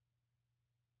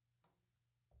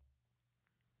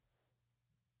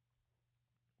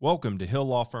Welcome to Hill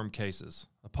Law Firm Cases,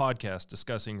 a podcast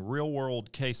discussing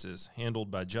real-world cases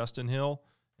handled by Justin Hill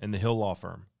and the Hill Law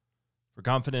Firm. For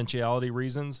confidentiality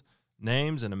reasons,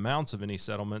 names and amounts of any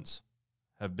settlements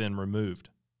have been removed.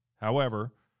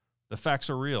 However, the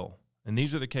facts are real, and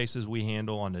these are the cases we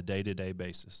handle on a day-to-day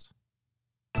basis.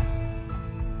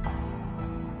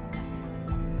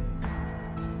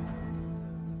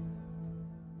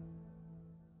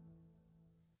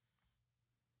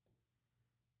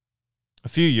 A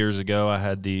few years ago, I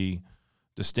had the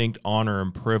distinct honor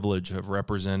and privilege of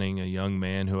representing a young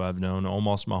man who I've known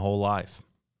almost my whole life.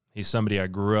 He's somebody I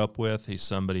grew up with. He's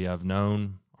somebody I've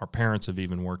known. Our parents have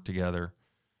even worked together.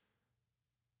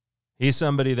 He's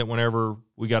somebody that whenever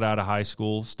we got out of high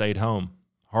school, stayed home,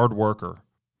 hard worker,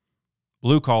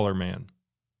 blue-collar man.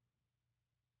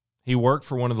 He worked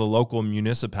for one of the local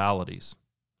municipalities.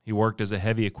 He worked as a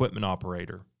heavy equipment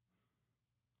operator.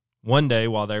 One day,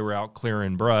 while they were out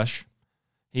clearing brush,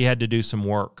 he had to do some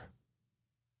work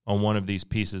on one of these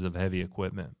pieces of heavy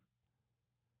equipment.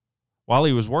 While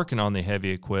he was working on the heavy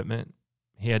equipment,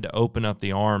 he had to open up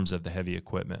the arms of the heavy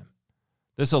equipment.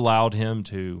 This allowed him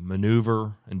to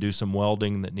maneuver and do some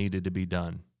welding that needed to be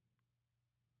done.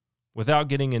 Without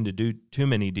getting into too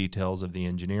many details of the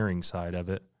engineering side of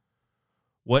it,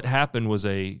 what happened was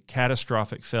a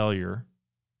catastrophic failure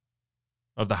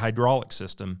of the hydraulic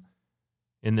system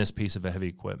in this piece of heavy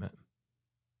equipment.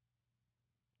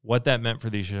 What that meant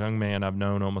for this young man I've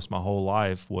known almost my whole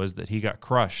life was that he got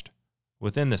crushed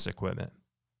within this equipment.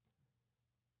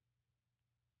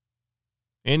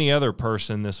 Any other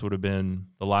person, this would have been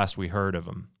the last we heard of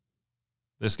him.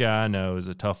 This guy I know is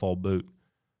a tough old boot.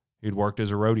 He'd worked as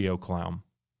a rodeo clown.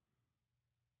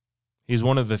 He's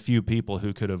one of the few people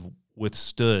who could have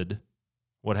withstood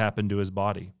what happened to his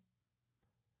body.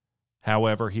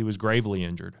 However, he was gravely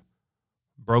injured.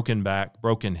 Broken back,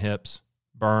 broken hips,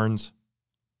 burns.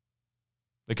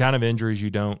 The kind of injuries you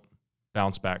don't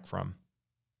bounce back from.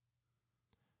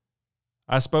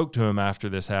 I spoke to him after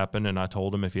this happened, and I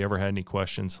told him if he ever had any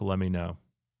questions to let me know.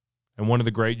 And one of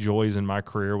the great joys in my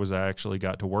career was I actually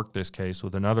got to work this case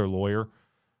with another lawyer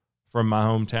from my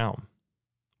hometown.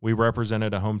 We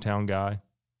represented a hometown guy,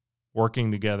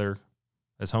 working together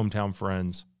as hometown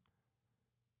friends.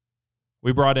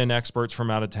 We brought in experts from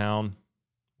out of town.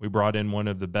 We brought in one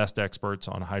of the best experts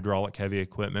on hydraulic heavy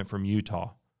equipment from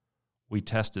Utah. We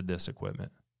tested this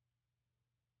equipment.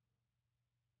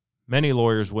 Many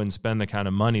lawyers wouldn't spend the kind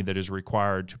of money that is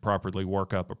required to properly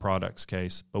work up a products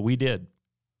case, but we did.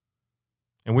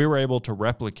 And we were able to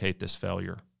replicate this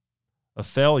failure, a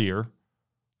failure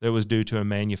that was due to a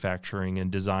manufacturing and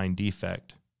design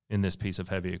defect in this piece of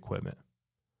heavy equipment.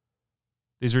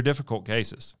 These are difficult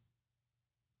cases.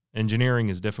 Engineering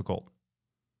is difficult.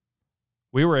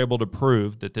 We were able to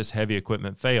prove that this heavy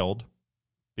equipment failed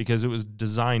because it was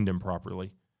designed improperly.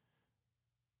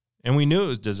 And we knew it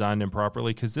was designed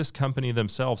improperly because this company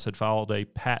themselves had filed a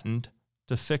patent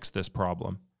to fix this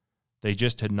problem. They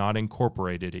just had not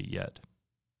incorporated it yet.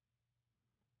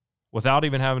 Without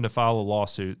even having to file a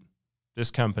lawsuit,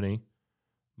 this company,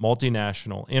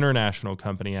 multinational, international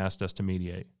company, asked us to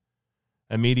mediate.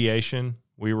 At mediation,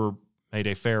 we were made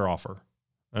a fair offer,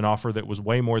 an offer that was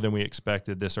way more than we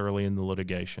expected this early in the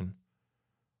litigation.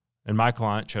 And my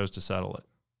client chose to settle it.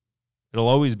 It'll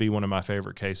always be one of my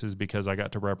favorite cases because I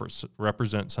got to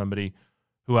represent somebody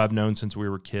who I've known since we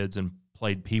were kids and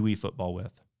played pee-wee football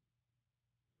with.